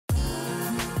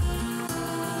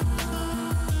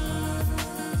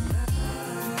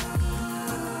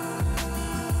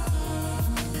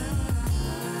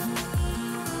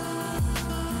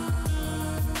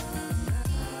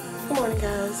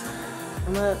guys,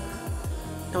 I'm up.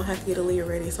 Don't have to get Aaliyah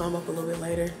ready, so I'm up a little bit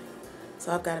later.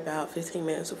 So I've got about 15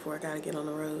 minutes before I gotta get on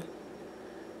the road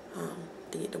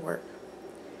to get to work.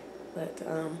 But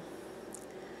I'm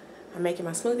making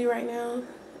my smoothie right now.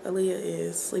 Aaliyah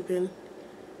is sleeping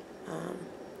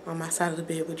on my side of the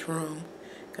bed with Jerome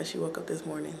because she woke up this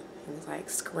morning and was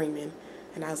like screaming.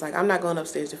 And I was like, I'm not going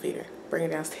upstairs to feed her. Bring her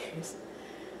downstairs.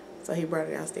 So he brought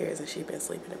her downstairs and she's been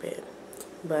sleeping in bed.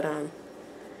 But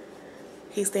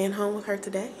he's staying home with her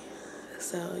today.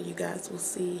 So you guys will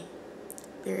see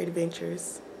their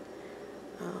adventures.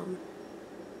 And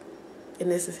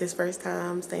this is his first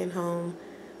time staying home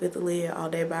with Aaliyah all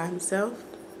day by himself.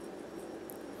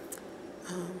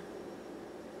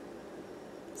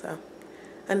 So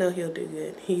I know he'll do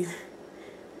good. He's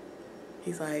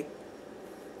like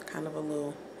kind of a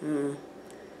little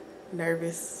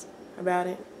nervous about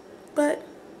it, but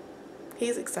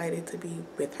he's excited to be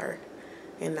with her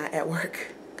and not at work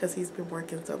because he's been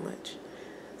working so much.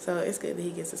 So it's good that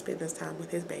he gets to spend this time with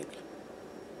his baby.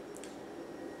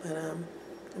 But I'm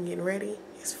getting ready.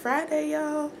 It's Friday,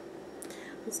 y'all.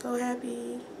 I'm so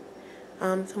happy.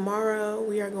 Tomorrow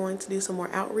we are going to do some more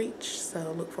outreach,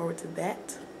 so look forward to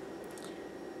that.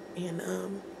 And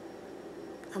I'm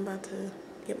about to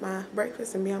get my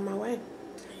breakfast and be on my way.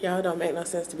 Y'all, it don't make no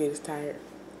sense to be this tired.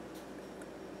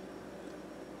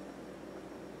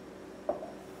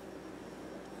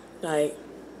 Like,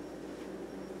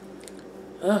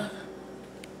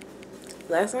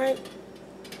 last night,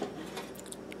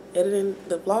 editing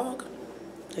the vlog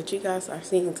that you guys are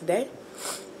seeing today.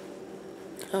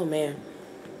 Oh man,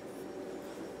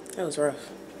 that was rough.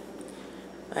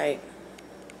 Like,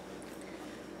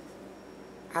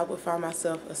 I would find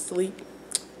myself asleep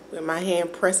with my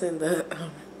hand pressing the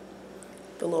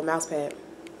little mouse pad,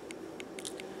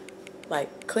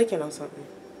 like clicking on something,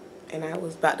 and I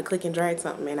was about to click and drag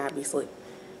something and I'd be asleep.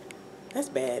 That's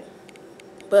bad.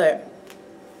 But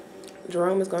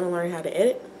Jerome is going to learn how to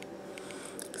edit,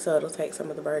 so it'll take some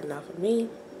of the burden off of me,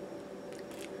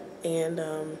 and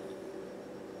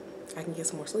I can get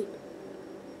some more sleep.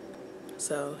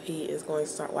 So he is going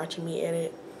to start watching me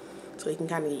edit so he can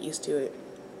kind of get used to it.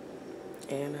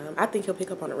 And I think he'll pick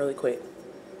up on it really quick.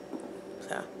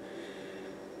 So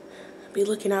be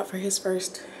looking out for his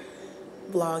first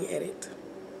vlog edit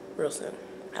real soon.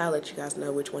 I'll let you guys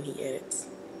know which one he edits.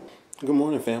 Good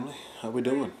morning, family. How we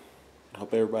doing?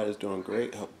 Hope everybody's doing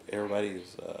great. Hope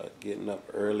everybody's getting up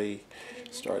early,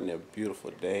 starting a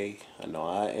beautiful day. I know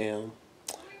I am.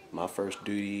 My first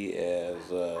duty as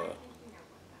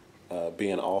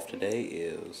being off today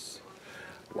is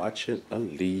watching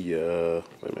Aaliyah.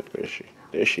 Wait a minute, where is she?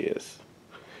 There she is.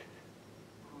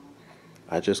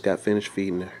 I just got finished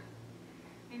feeding her.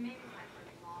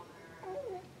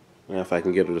 Now if I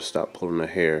can get her to stop pulling her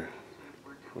hair,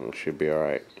 well, she'll be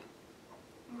alright.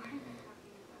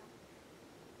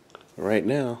 Right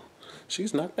now,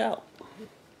 she's knocked out.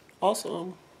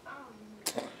 Awesome.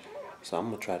 So I'm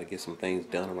going to try to get some things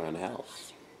done around the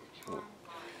house.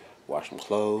 Wash some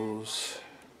clothes,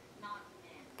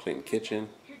 clean the kitchen,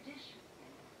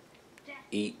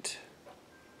 eat.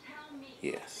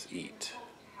 Yes, eat.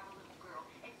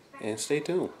 And stay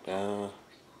tuned. We'll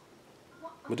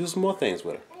do some more things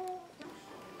with her.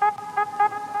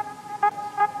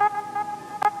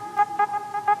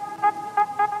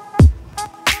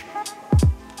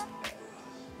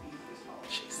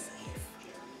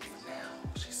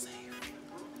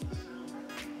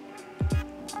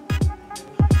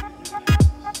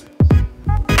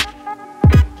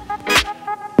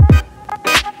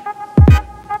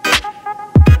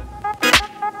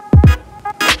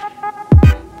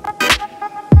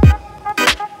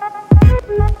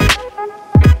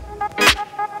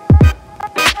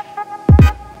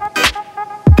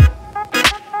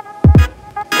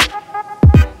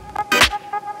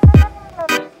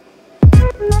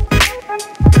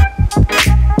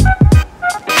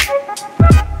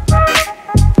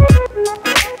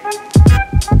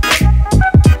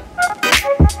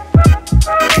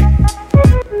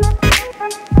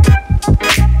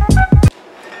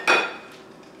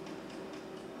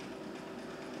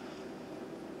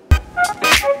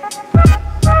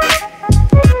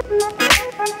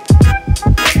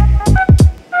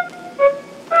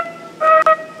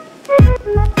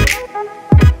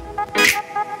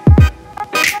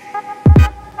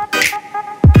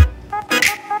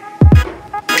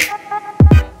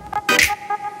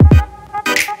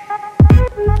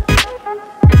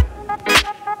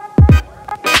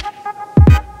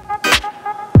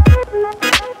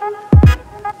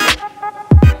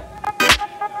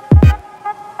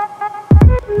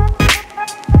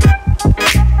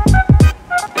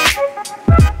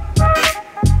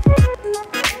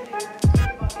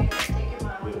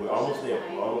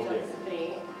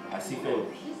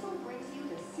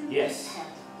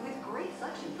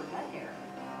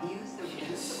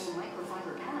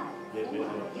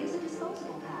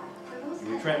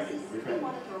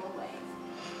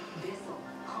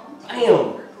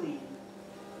 Bam!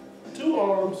 2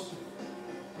 arms.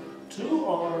 2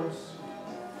 arms.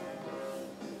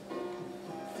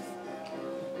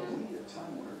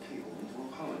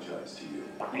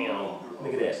 Bam!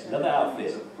 Look at that. Another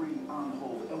outfit.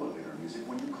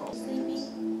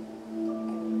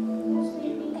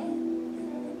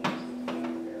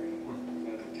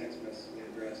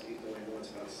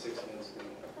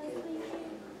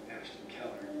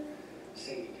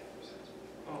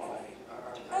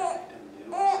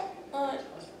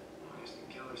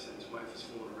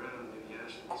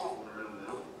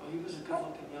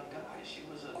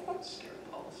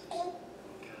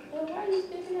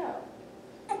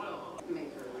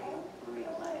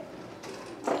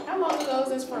 How long ago is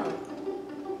this from?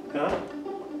 Huh?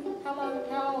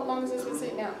 How long has this been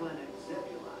sitting out?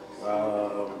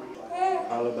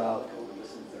 Probably about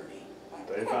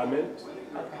 35 minutes. A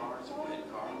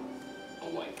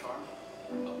white car,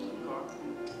 a blue car,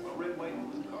 a red, white,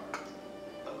 and blue car,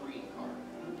 a green car,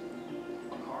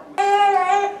 a car with...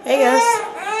 Hey guys.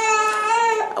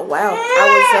 Oh, wow, I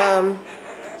was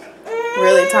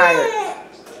really tired.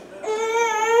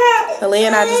 Aaliyah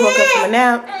and I just woke up from a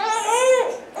nap.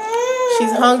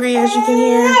 She's hungry, as you can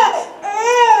hear.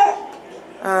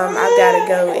 I've got to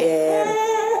go and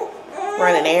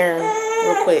run an errand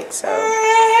real quick, so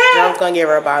John's gonna give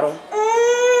her a bottle.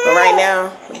 But right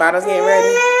now, the bottle's getting ready.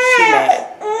 She's mad.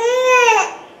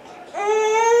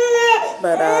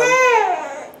 But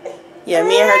yeah,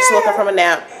 me and her just woke up from a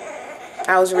nap.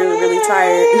 I was really, really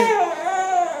tired.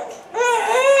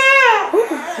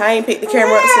 I ain't picked the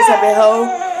camera up since I've been home.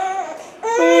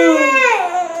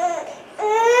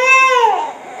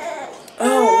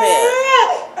 Oh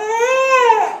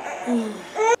man.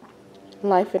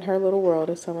 Life in her little world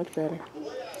is so much better.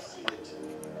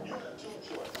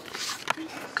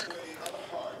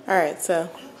 Alright, so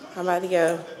I'm about to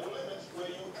go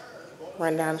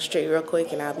run down the street real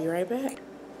quick and I'll be right back.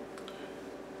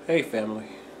 Hey family,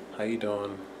 how you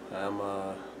doing? I'm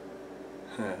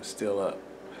still up.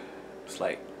 It's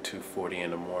like 2:40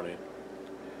 in the morning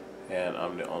and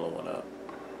I'm the only one up.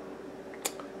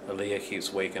 Aaliyah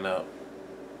keeps waking up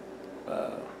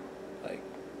like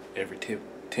every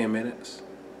 10 minutes.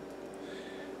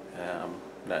 I'm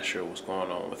not sure what's going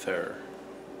on with her.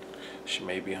 She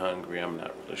may be hungry, I'm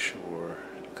not really sure,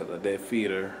 because I did feed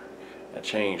her, I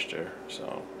changed her,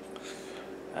 so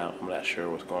I'm not sure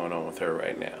what's going on with her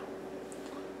right now.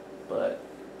 But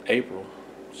April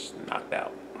is knocked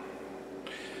out.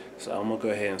 So I'm gonna go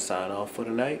ahead and sign off for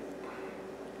tonight.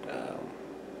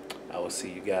 I will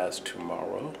see you guys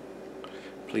tomorrow.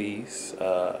 Please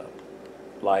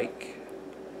like,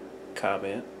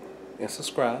 comment, and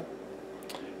subscribe.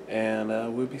 And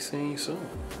we'll be seeing you soon,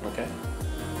 okay?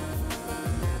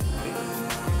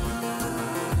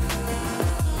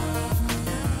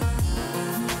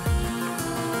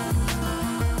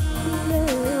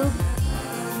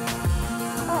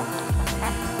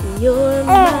 You're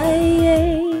my